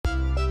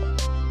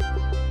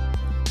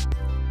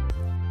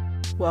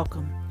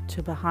Welcome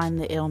to Behind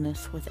the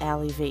Illness with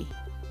Allie V.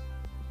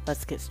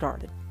 Let's get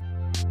started.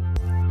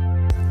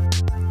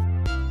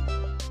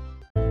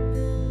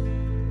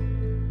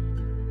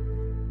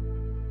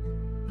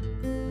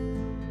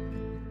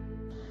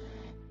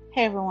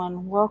 Hey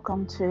everyone,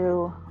 welcome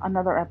to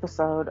another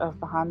episode of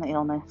Behind the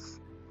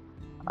Illness.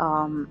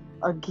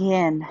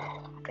 Again,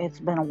 it's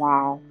been a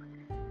while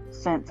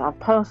since I've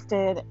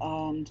posted,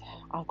 and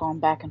I've gone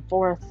back and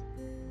forth,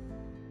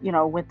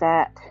 with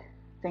that,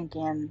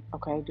 thinking,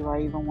 okay, do I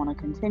even want to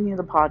continue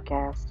the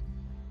podcast?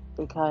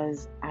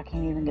 Because I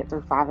can't even get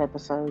through 5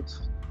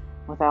 episodes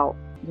without,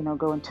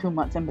 going 2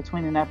 months in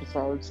between an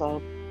episode. So,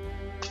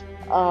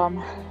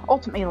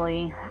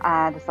 ultimately,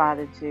 I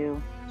decided to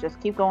just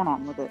keep going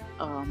on with it,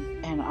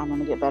 and I'm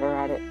going to get better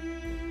at it.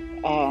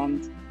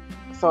 And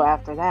so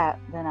after that,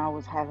 then I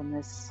was having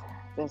this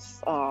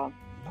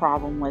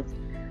problem with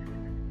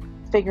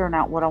figuring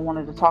out what I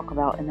wanted to talk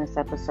about in this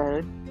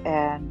episode,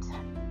 and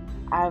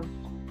I've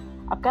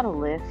got a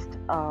list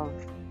of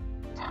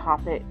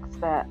topics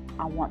that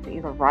I want to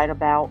either write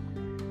about,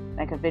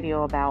 make a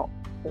video about,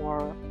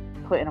 or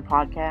put in a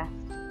podcast.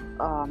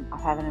 I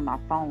have it in my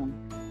phone,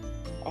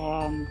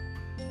 and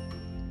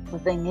the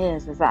thing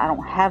is that I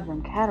don't have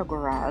them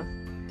categorized,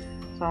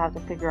 so I have to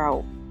figure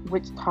out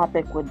which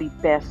topic would be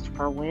best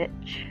for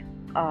which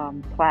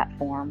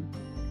platform.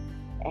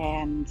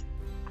 And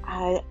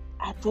I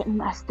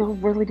still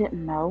really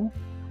didn't know.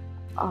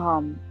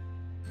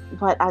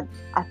 But I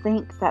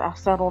think that I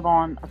settled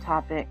on a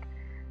topic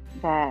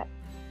that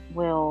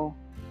will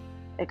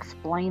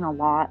explain a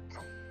lot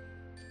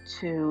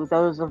to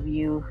those of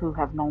you who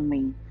have known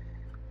me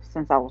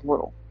since I was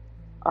little.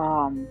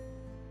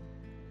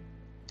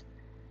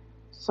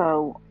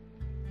 So,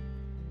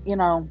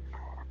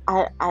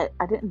 I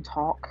didn't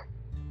talk.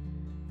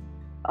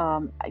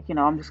 I'm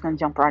just going to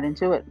jump right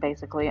into it,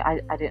 basically.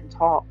 I didn't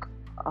talk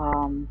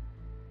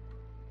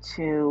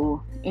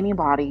to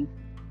anybody,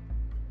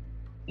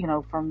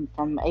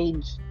 from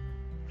age,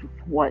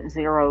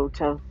 0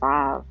 to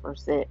 5 or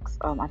 6.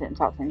 I didn't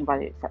talk to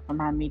anybody except for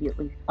my immediate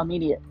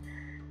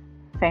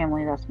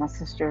family. That's my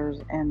sisters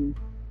and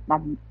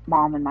my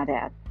mom and my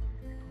dad.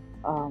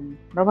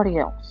 Nobody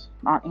else.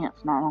 Not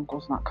aunts, not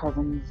uncles, not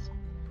cousins,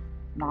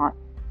 not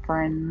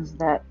friends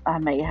that I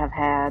may have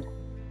had.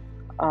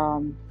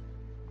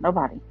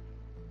 Nobody.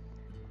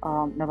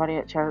 Nobody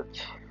at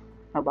church.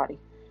 Nobody.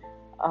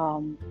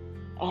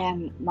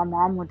 And my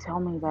mom would tell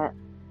me that,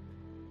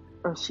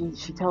 or she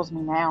tells me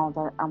now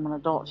that I'm an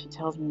adult, she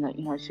tells me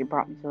that, she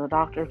brought me to the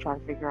doctor, tried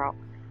to figure out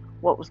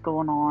what was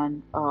going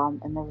on,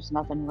 and there was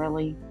nothing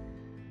really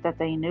that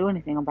they knew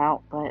anything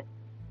about, but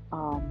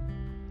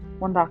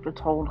one doctor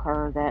told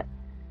her that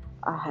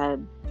I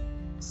had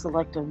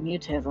selective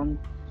mutism,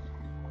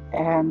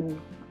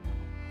 and,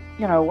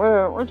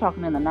 we're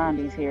talking in the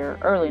 90s here,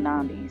 early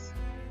 90s,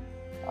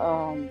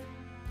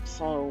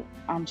 so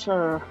I'm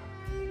sure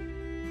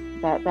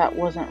that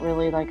wasn't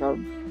really like a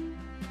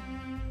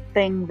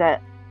thing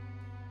that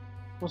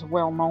was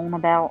well known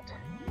about,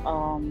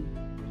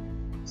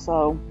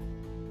 so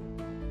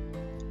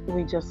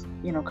we just,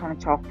 kind of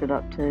chalked it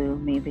up to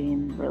me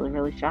being really,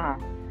 really shy.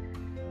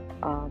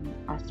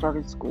 I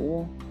started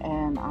school,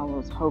 and I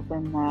was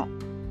hoping that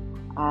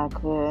I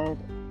could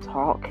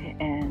talk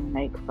and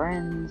make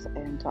friends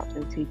and talk to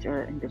the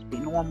teacher and just be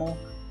normal,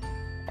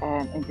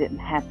 and it didn't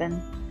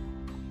happen.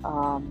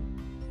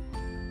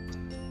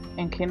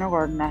 In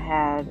kindergarten, I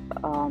had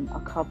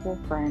a couple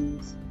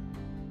friends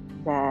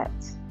that,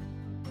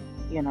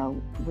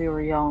 we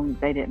were young,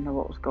 they didn't know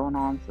what was going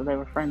on, so they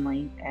were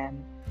friendly,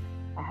 and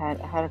I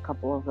had a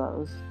couple of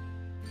those.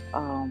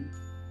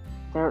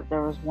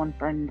 There was one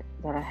friend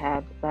that I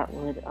had that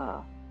would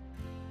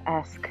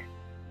ask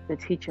the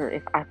teacher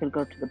if I could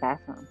go to the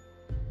bathroom,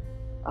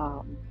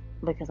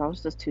 because I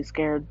was just too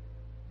scared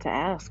to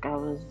ask. I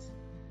was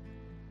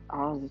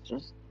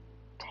just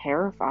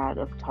terrified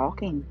of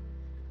talking,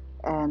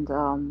 and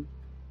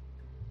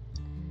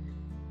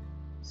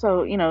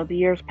so the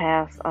years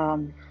pass.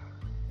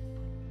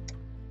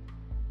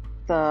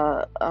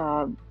 The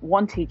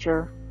one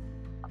teacher,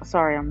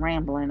 sorry, I'm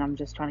rambling, I'm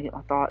just trying to get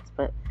my thoughts,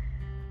 but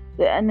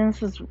and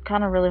this is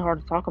kind of really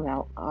hard to talk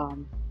about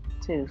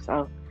too.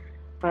 So,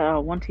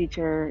 but one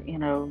teacher,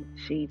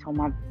 she told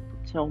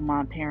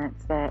my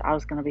parents that I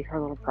was going to be her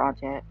little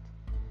project.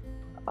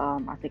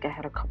 I think I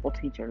had a couple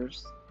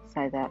teachers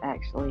say that,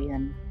 actually,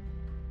 and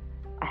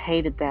I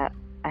hated that.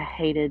 I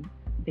hated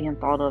being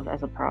thought of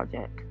as a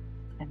project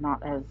and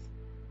not as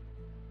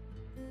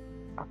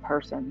a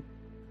person,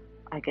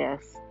 I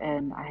guess.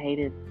 And I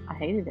hated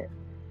it.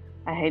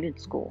 I hated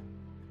school.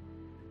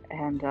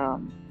 And I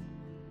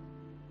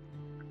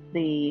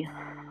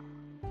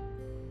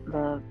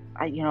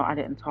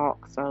didn't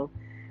talk, so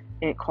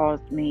it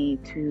caused me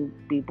to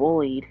be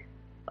bullied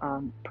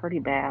pretty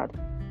bad.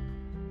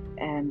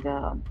 And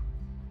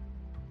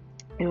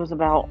it was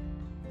about,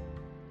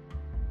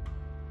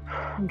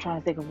 I'm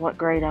trying to think of what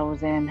grade I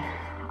was in.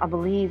 I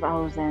believe I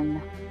was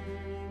in,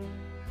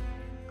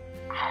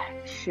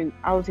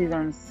 I was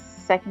either in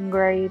 2nd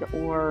grade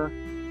or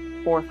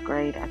 4th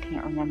grade. I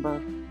can't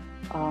remember.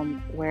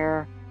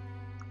 where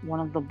one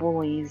of the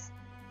bullies,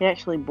 he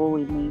actually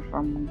bullied me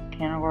from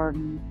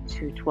kindergarten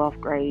to 12th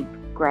grade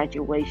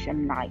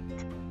graduation night.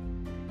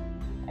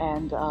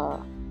 And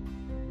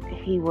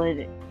he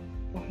would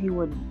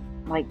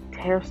like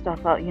tear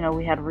stuff up.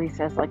 We had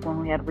recess, like when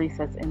we had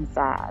recess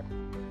inside.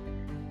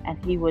 And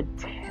he would,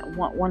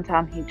 one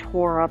time he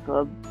tore up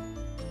a,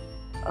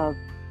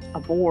 a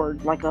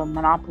board, like a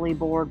Monopoly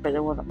board, but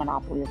it wasn't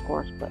Monopoly, of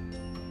course, but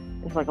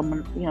it was like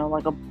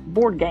like a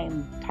board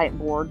game type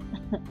board.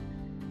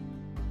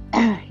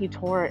 He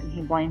tore it and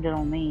he blamed it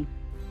on me,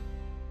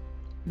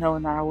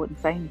 knowing that I wouldn't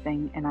say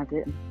anything, and I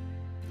didn't.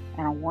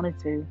 And I wanted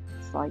to.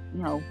 It's like,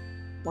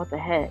 what the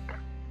heck?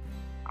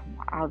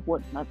 I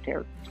wouldn't have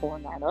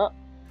torn that up.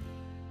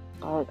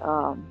 But,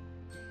 oh,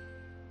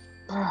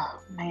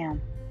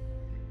 man,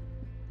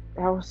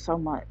 that was so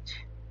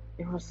much.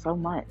 It was so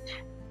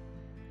much.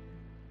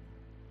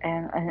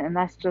 And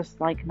that's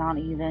just like not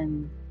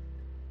even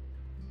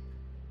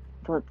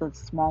the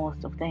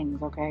smallest of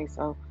things, okay?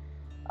 So,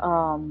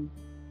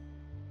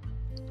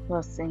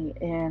 let's see,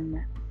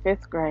 in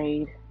 5th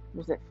grade,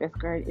 was it 5th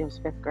grade? It was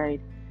 5th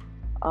grade.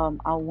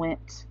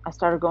 I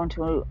started going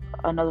to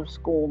another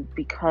school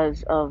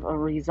because of a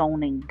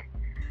rezoning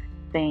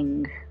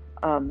thing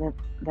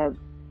that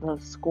the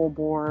school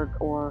board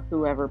or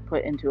whoever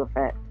put into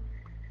effect.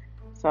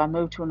 So I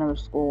moved to another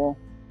school,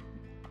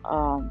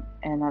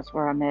 and that's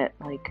where I met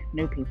like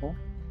new people.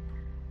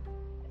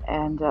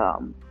 And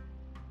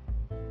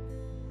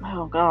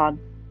oh God,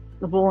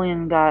 the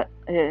bullying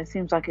it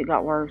seems like it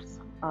got worse.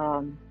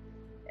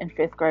 In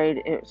 5th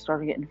grade, it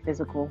started getting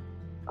physical.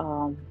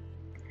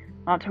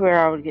 Not to where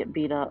I would get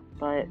beat up,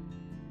 but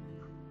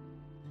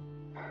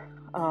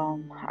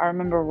I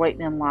remember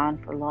waiting in line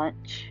for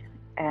lunch,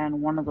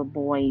 and one of the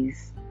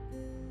boys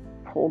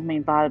pulled me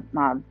by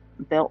my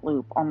belt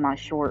loop on my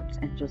shorts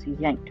and just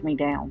yanked me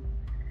down.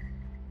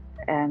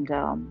 And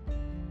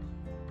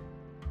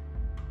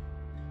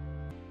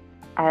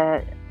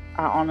I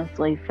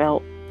honestly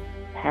felt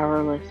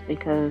powerless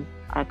because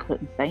I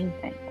couldn't say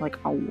anything. Like,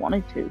 I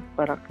wanted to,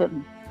 but I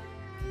couldn't.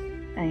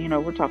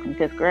 And we're talking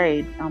 5th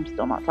grade. I'm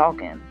still not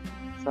talking.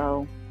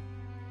 So,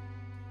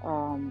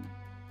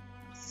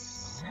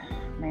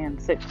 man,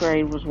 6th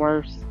grade was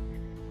worse.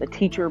 The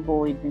teacher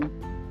bullied me.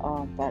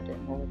 That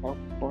didn't really help,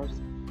 of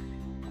course.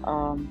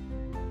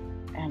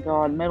 And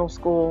God, middle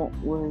school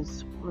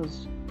was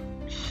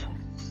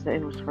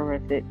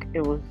horrific.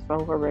 It was so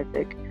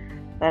horrific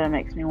that it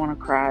makes me want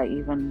to cry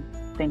even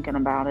thinking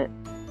about it.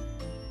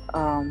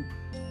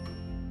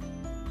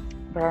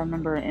 But I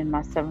remember in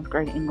my 7th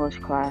grade English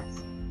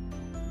class,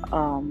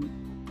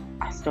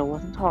 I still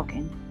wasn't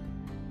talking,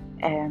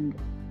 and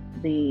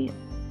the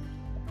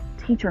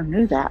teacher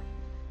knew that.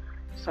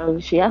 So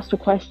she asked a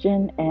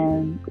question,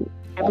 and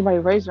everybody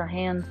raised their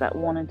hands that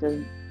wanted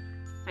to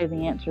say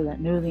the answer,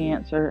 that knew the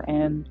answer,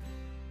 and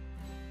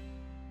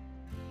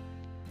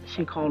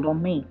she called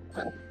on me.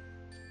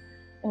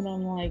 And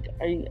I'm like,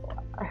 are you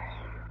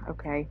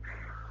okay?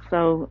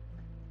 So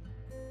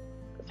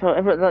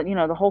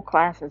the whole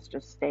class is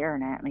just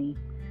staring at me,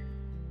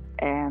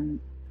 and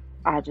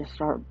I just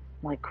start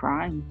like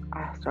crying.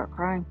 I start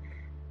crying.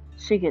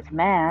 She gets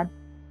mad,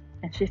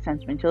 and she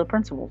sends me to the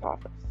principal's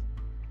office.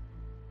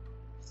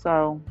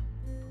 So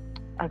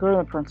I go to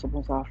the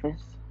principal's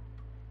office.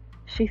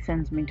 She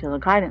sends me to the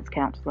guidance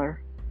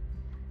counselor.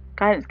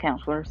 Guidance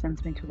counselor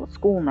sends me to the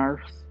school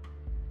nurse.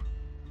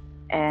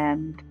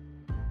 And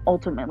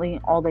ultimately,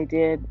 all they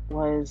did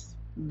was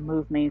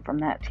move me from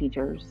that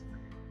teacher's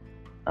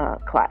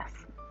class.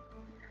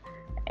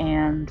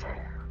 And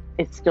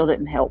it still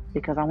didn't help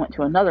because I went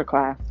to another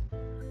class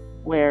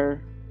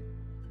where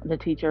the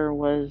teacher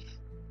was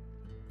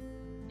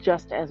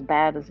just as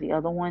bad as the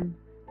other one,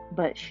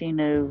 but she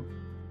knew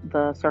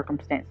the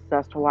circumstances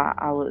as to why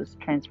I was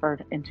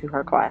transferred into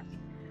her class.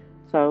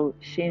 So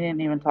she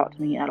didn't even talk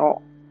to me at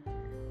all,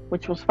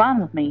 which was fine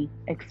with me,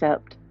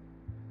 except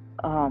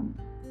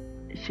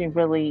she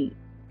really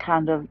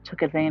kind of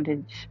took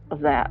advantage of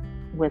that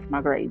with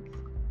my grades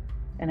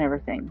and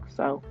everything.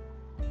 So,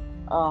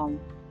 and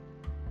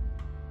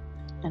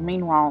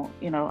meanwhile,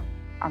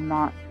 I'm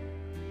not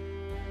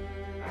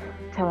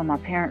telling my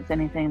parents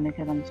anything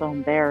because I'm so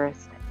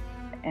embarrassed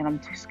and I'm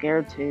too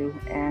scared to.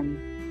 And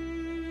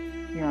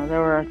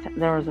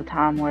there was a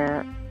time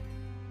where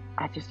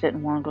I just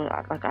didn't want to go.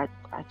 Like I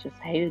just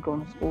hated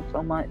going to school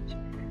so much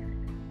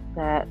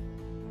that,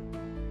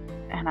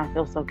 and I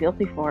feel so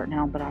guilty for it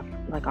now. But I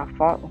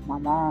fought with my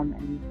mom,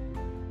 and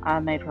I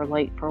made her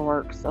late for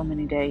work so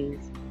many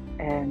days,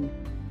 and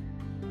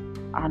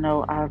I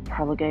know I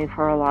probably gave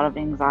her a lot of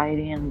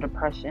anxiety and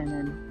depression,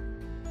 and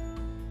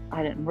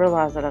I didn't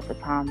realize it at the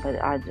time,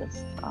 but I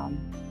just,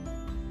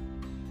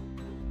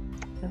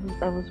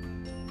 that was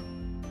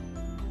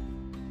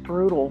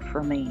brutal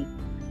for me,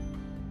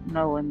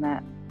 knowing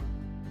that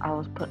I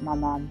was putting my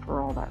mom through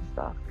all that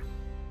stuff.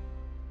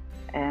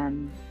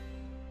 And,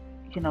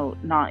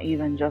 not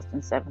even just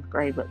in 7th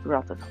grade, but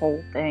throughout this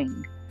whole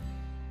thing,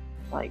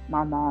 like,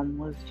 my mom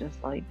was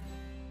just like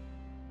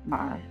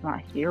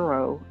my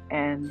hero.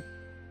 And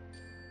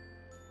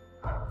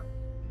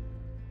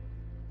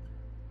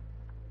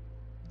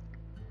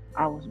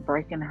I was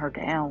breaking her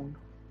down,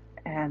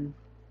 and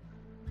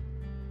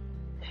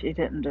she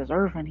didn't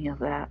deserve any of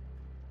that.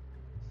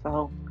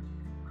 So,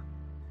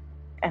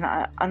 and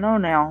I know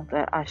now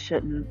that I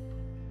shouldn't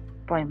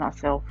blame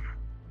myself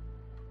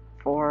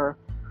for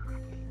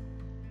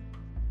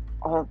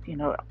all,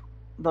 the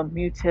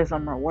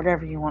mutism or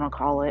whatever you want to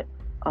call it.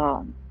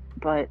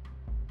 But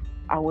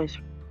I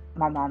wish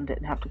my mom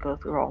didn't have to go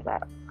through all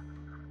that.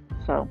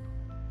 So,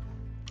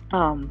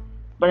 um,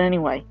 but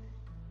anyway,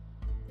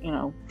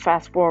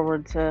 fast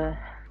forward to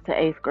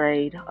eighth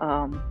grade.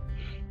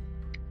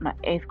 My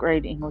eighth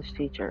grade English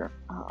teacher,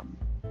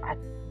 I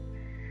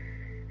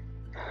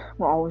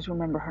will always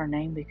remember her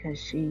name because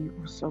she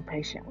was so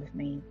patient with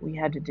me. We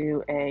had to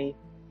do a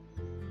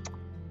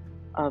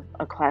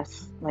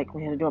class, like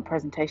we had to do a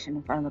presentation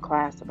in front of the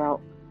class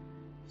about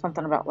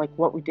something about like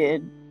what we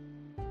did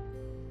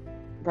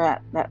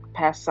that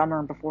past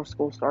summer before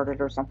school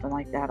started or something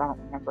like that. I don't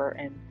remember.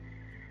 And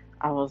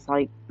I was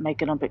like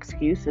making up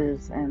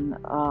excuses, and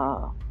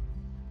I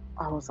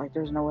was like,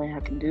 there's no way I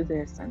can do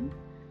this. And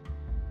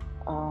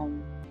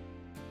um,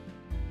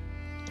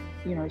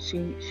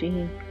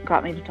 she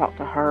got me to talk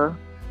to her,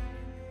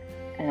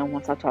 and then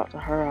once I talked to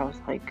her, I was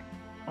like,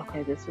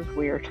 okay, this is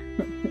weird.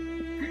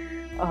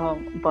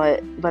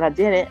 But I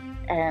did it,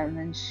 and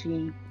then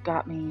she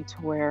got me to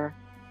where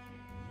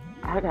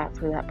I got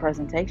through that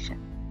presentation,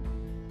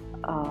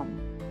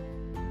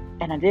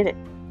 and I did it.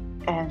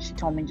 And she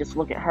told me, just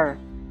look at her,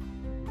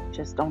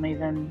 just don't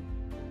even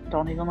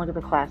look at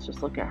the class,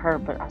 just look at her.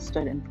 But I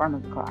stood in front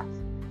of the class,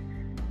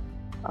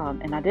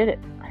 and I did it,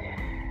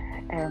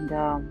 and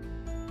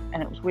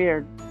it was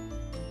weird.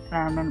 And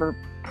I remember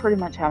pretty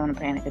much having a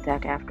panic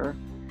attack after,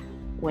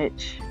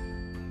 which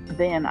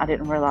then I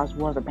didn't realize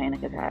was a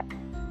panic attack.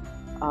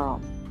 I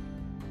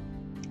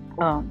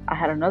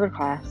had another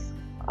class,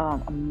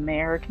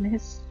 American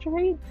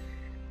history.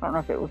 I don't know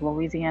if it was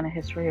Louisiana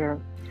history or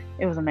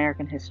it was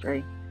American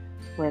history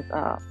with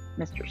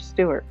Mr.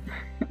 Stewart.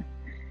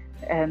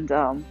 And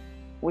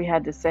we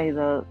had to say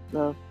the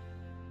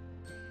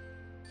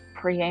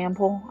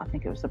preamble. I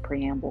think it was the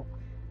preamble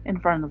in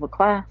front of the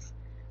class.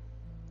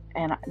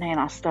 And man,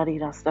 I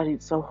studied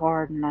so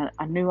hard, and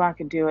I knew I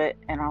could do it,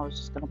 and I was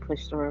just going to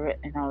push through it,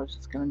 and I was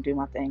just going to do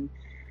my thing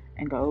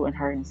and go and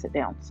hurry and sit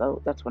down.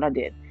 So that's what I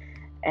did.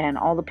 And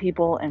all the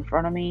people in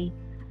front of me,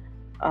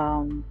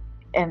 and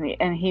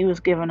he was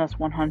giving us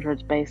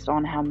 100s based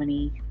on how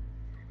many,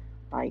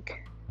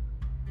 like,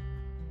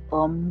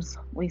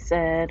 we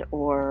said,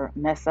 or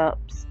mess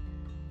ups,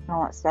 and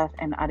all that stuff.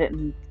 And I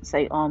didn't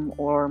say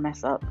or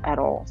mess up at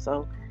all.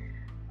 So,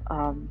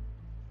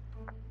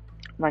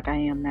 like I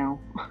am now.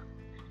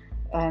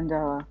 And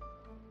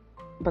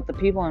but the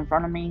people in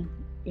front of me,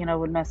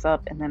 would mess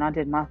up, and then I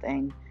did my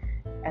thing.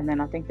 And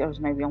then I think there was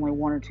maybe only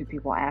one or two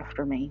people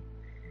after me,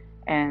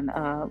 and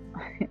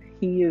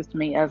he used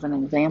me as an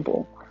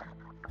example,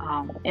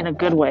 in a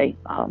good way.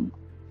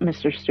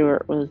 Mr.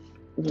 Stewart was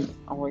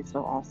always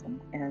so awesome,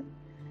 and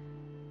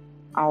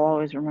I'll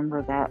always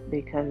remember that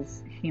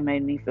because he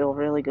made me feel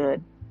really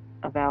good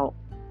about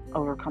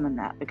overcoming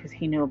that, because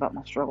he knew about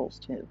my struggles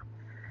too.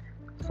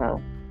 So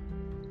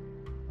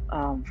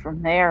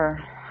from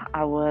there,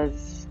 I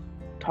was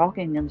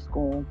talking in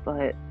school,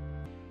 but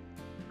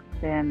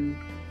then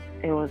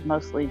it was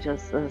mostly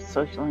just the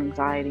social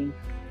anxiety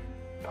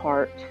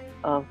part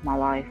of my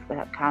life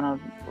that kind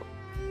of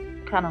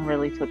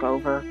really took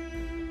over.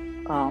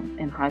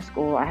 In high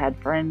school, I had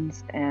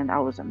friends, and I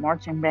was in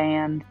marching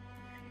band,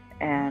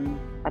 and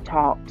I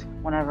talked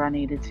whenever I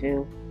needed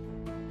to.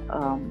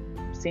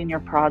 Senior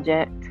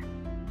project,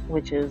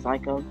 which is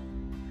like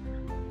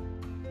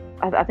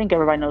I think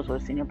everybody knows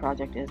what a senior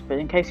project is, but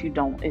in case you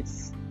don't,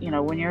 it's,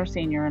 when you're a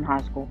senior in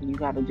high school, you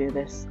got to do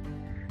this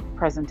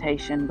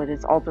presentation, but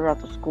it's all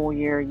throughout the school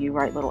year. You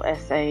write little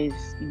essays,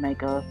 you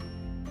make a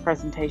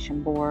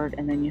presentation board,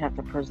 and then you have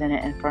to present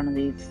it in front of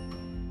these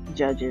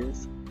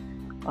judges,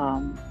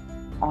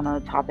 on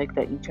a topic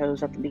that you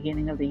chose at the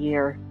beginning of the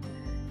year.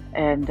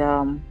 And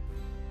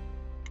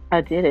I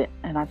did it,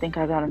 and I think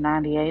I got a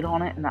 98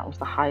 on it, and that was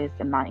the highest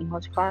in my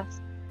English class.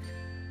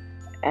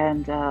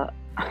 And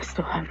I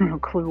still have no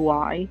clue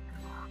why,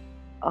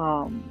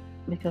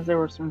 because there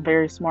were some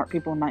very smart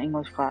people in my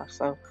English class.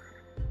 So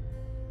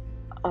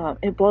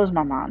it blows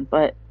my mind.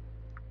 But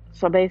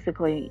so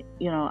basically,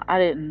 I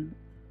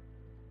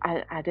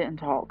didn't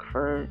talk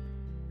for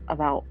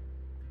about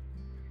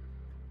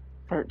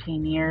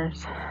 13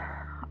 years,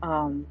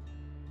 and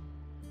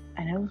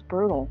it was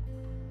brutal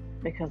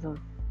because of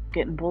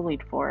getting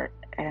bullied for it.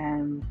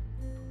 And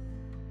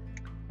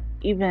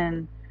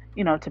even,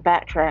 to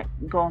backtrack,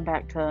 going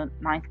back to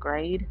ninth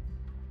grade,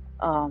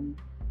 I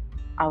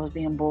was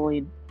being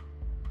bullied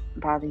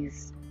by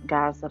these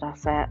guys that I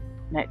sat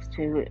next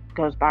to. It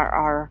goes by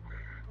our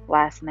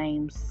last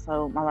names,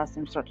 so my last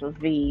name starts with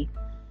V,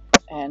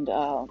 and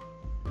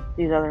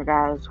these other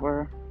guys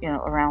were,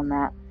 around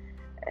that.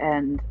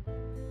 And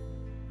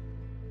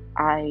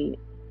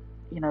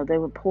they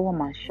would pull on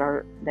my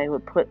shirt, they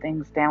would put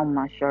things down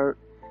my shirt.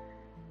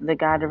 The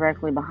guy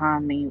directly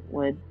behind me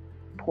would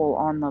pull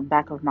on the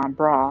back of my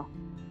bra,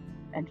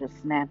 and just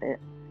snap it.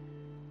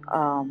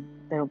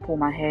 They would pull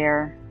my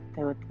hair.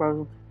 They would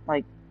throw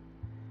like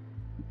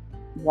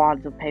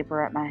wads of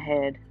paper at my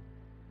head.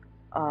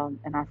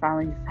 And I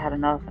finally just had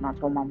enough, and I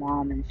told my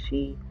mom, and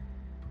she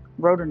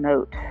wrote a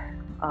note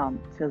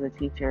to the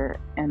teacher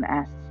and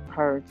asked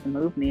her to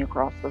move me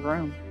across the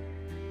room.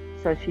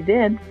 So she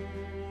did.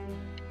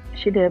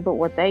 She did, but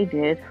what they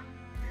did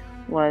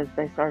was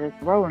they started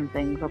throwing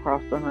things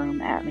across the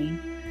room at me,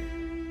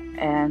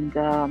 and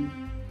I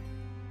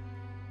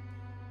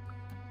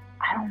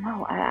don't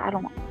know. I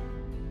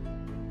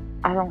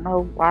don't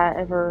know why I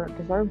ever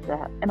deserved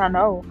that, and I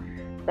know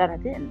that I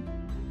didn't.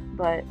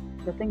 But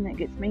the thing that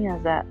gets me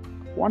is that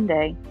one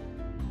day,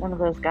 one of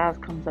those guys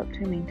comes up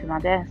to me to my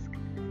desk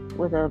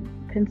with a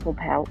pencil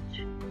pouch,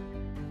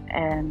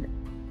 and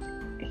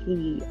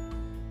he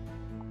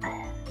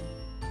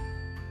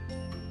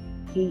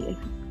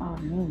oh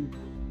no,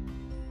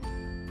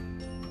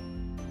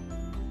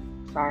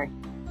 sorry.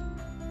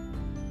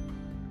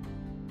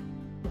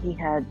 He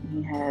had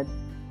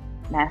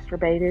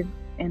masturbated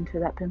into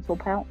that pencil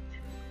pouch,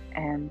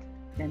 and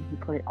then he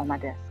put it on my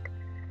desk.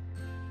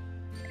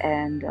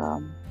 And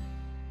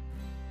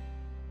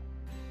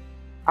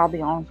I'll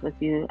be honest with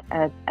you,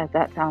 at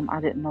that time I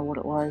didn't know what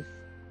it was.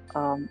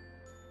 Um,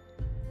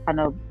 I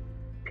know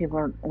people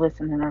are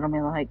listening and are gonna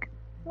be like,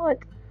 "What?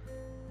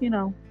 You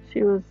know,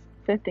 she was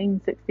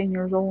 15, 16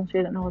 years old and she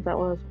didn't know what that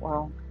was."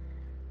 Well,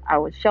 I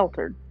was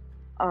sheltered,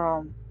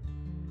 um,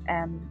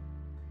 and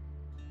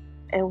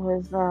it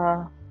was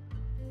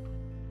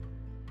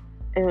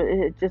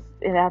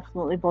it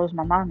absolutely blows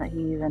my mind that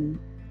he even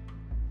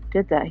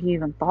did that. He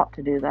even thought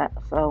to do that.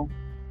 So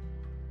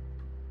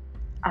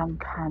I'm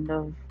kind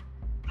of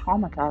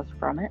traumatized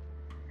from it.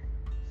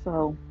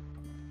 So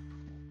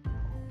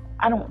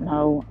I don't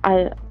know.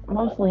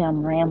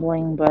 I'm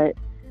rambling, but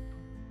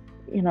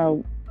you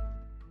know,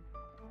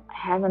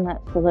 having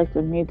that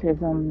selective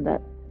mutism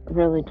that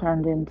really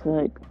turned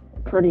into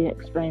pretty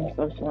extreme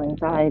social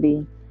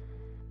anxiety,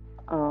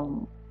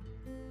 um,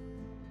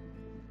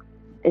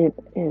 it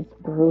is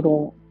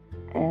brutal,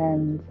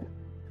 and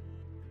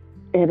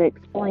it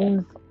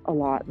explains a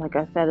lot. Like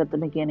I said at the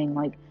beginning,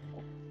 like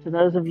to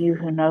those of you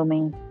who know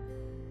me,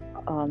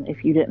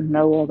 if you didn't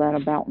know all that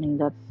about me,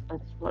 that's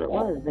what it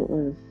was.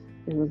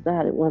 It was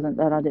that. It wasn't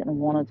that I didn't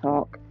want to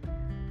talk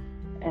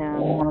and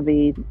want to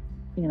be,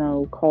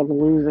 called a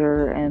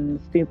loser and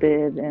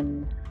stupid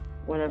and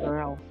whatever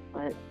else.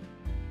 But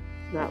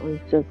that was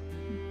just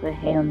the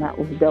hand that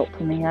was dealt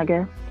to me, I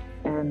guess.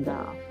 And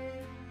I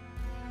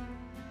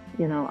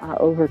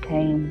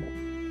overcame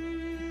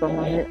some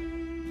of it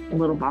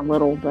little by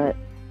little, but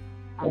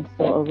I'm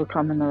still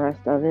overcoming the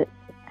rest of it.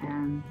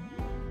 And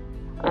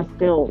I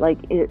still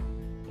like it.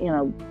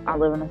 I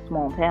live in a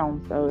small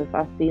town, so if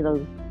I see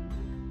those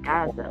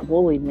guys that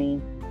bullied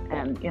me,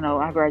 and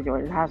I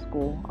graduated high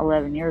school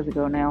 11 years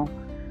ago now,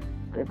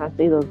 but if I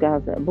see those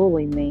guys that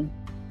bullied me,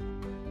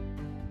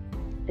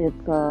 it's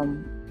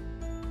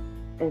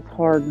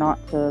hard not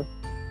to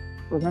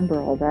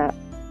remember all that.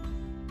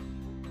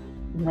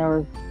 And it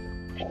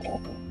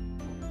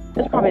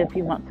was probably a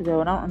few months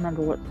ago, and I don't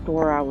remember what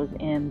store I was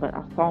in, but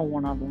I saw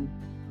one of them,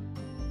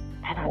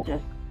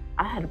 and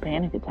I had a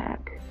panic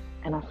attack,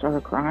 and I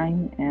started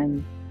crying,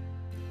 and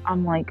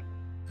I'm like,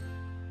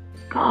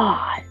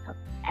 God,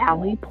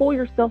 Allie, pull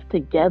yourself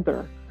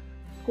together.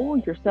 Pull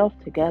yourself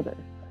together.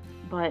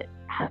 But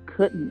I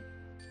couldn't.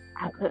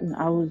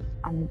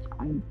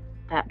 I'm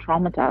that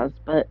traumatized.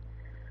 But,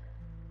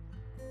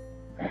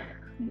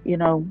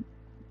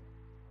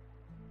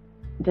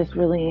 this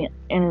really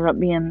ended up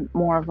being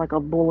more of like a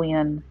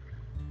bullying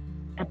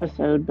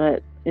episode,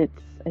 but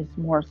it's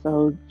more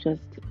so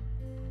just,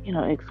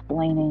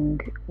 explaining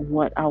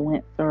what I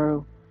went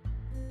through,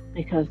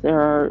 because there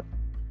are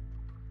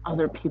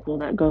other people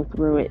that go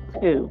through it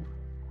too.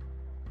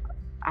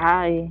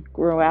 I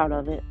grew out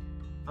of it,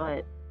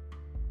 but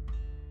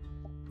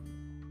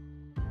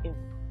if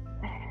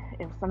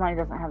if somebody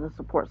doesn't have the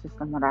support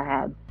system that I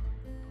had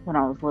when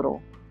I was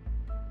little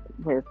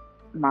with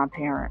my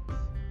parents,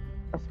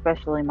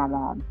 especially my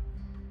mom,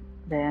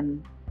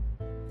 then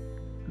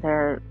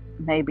there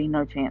may be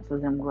no chance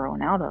of them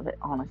growing out of it,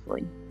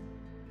 honestly,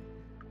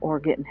 or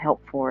getting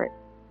help for it.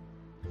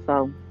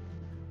 So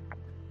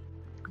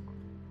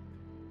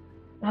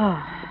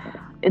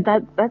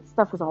that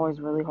stuff is always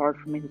really hard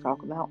for me to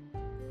talk about.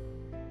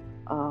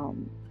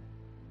 Um,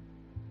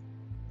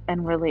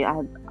 and really,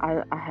 I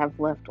have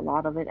left a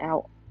lot of it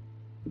out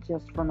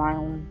just for my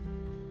own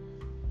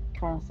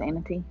kind of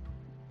sanity.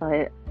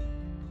 But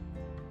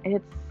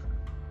it's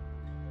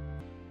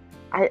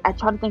I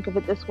try to think of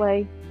it this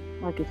way,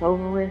 like it's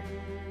over with.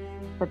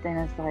 But then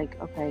it's like,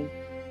 okay,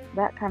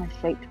 that kind of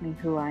shaped me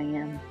into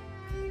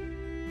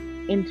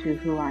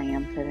who I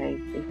am today,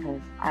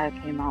 because I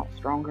came out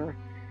stronger,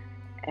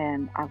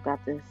 and I've got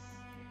this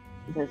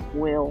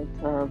will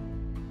to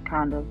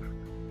kind of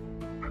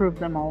prove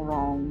them all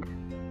wrong,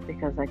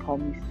 because they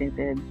called me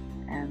stupid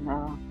and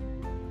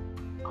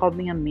called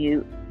me a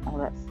mute, all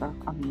that stuff.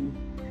 I mean,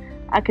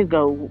 I could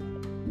go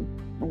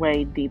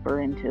way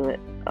deeper into it,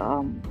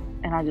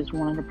 and I just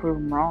wanted to prove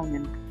them wrong.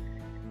 And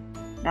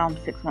now I'm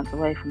 6 months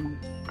away from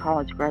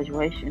college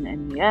graduation,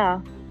 and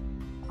yeah,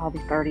 I'll be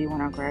 30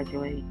 when I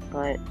graduate,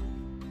 but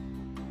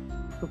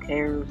who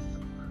cares?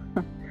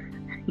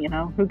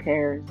 Who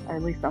cares?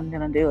 At least I'm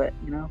gonna do it,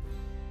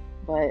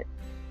 But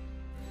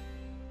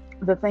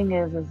the thing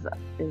is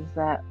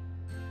that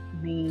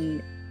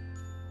me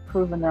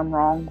proving them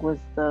wrong was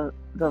the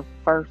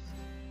first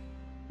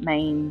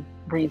main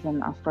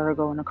reason I started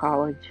going to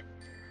college.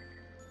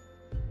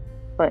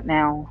 But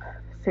now,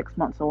 6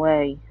 months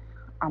away,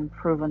 I'm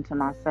proving to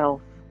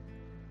myself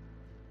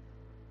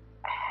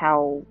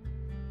how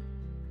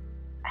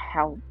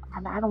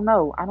I don't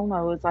know.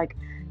 It's like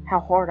how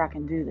hard I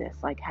can do this,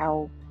 like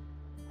how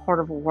hard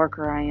of a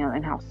worker I am,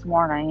 and how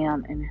smart I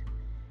am, and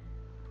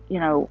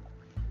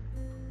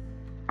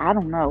I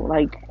don't know.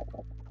 Like,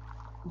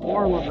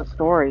 moral of the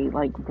story,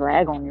 like,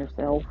 brag on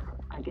yourself,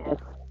 I guess.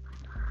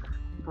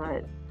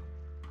 But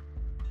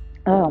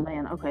oh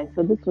man, okay.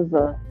 So this was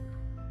a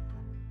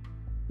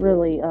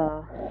really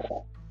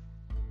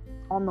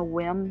on the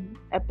whim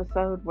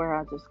episode where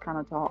I just kind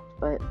of talked,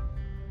 but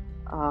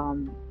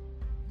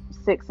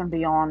 6 and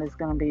beyond is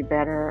going to be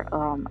better,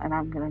 and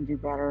I'm going to do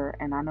better,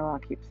 and I know I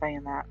keep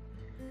saying that,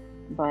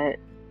 but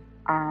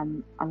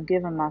I'm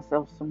giving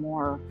myself some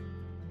more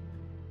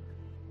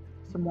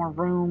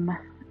room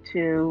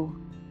to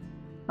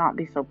not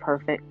be so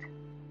perfect,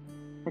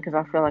 because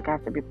I feel like I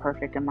have to be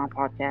perfect in my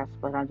podcast,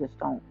 but I just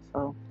don't.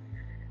 So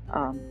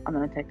I'm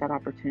going to take that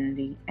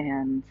opportunity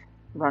and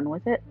run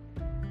with it.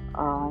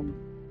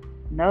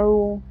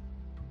 No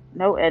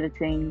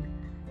editing,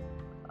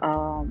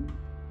 no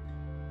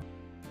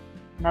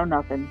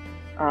nothing.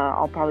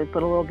 I'll probably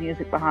put a little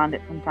music behind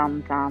it from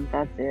time to time.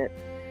 That's it.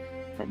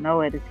 But no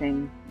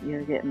editing.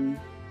 You're getting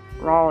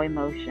raw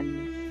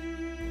emotions,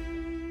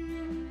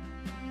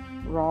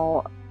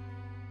 raw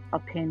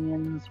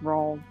opinions,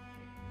 raw.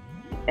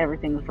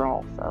 Everything's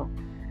raw. So,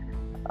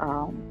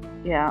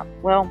 yeah.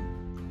 Well,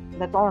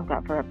 that's all I've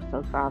got for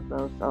episode 5,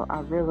 though. So I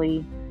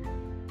really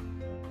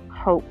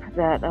hope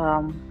that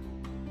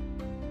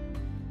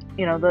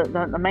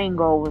the main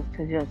goal was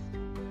to just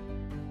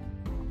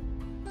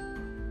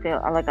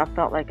I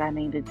felt like I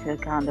needed to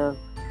kind of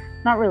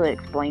not really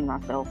explain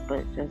myself,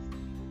 but just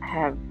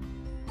have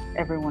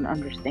everyone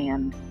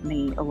understand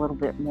me a little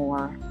bit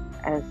more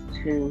as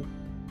to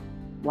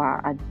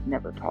why I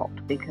never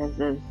talked, because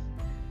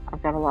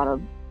I've got a lot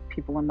of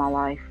people in my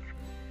life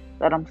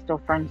that I'm still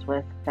friends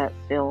with that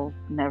still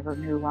never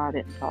knew why I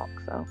didn't talk.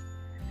 So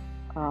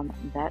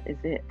that is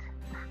it.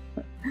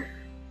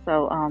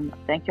 So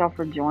thank y'all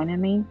for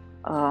joining me.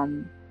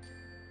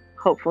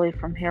 Hopefully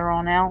from here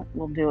on out,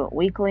 we'll do it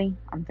weekly.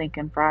 I'm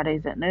thinking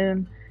Fridays at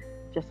noon,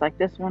 just like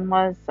this one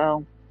was.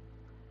 So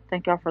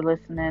thank y'all for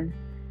listening.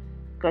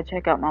 Go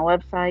check out my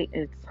website.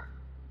 It's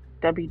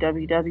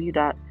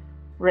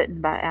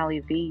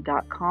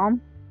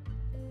www.writtenbyalliev.com,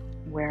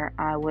 where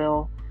I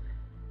will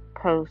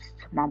post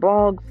my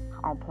blogs.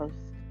 I'll post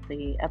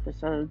the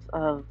episodes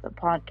of the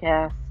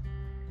podcast,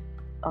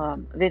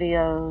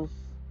 videos,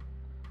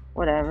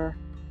 whatever.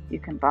 You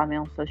can find me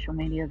on social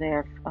media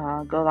there.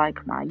 Go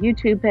like my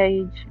YouTube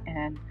page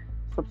and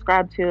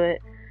subscribe to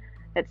it,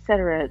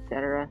 etc.,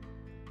 etc.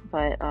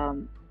 But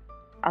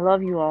I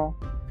love you all,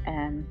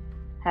 and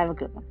have a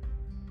good one.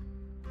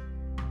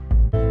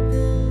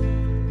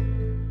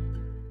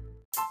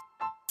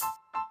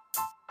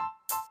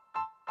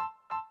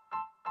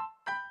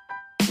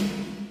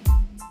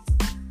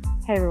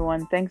 Hey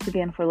everyone, thanks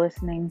again for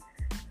listening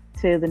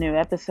to the new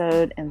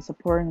episode and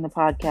supporting the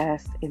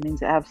podcast. It means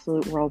the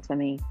absolute world to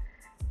me.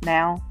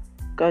 Now,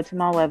 go to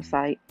my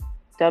website,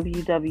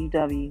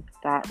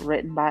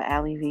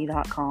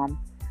 www.writtenbyalliev.com.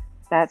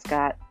 That's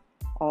got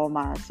all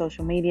my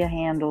social media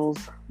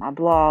handles, my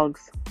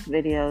blogs,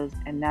 videos,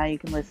 and now you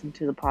can listen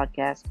to the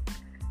podcast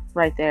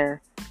right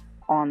there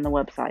on the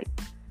website.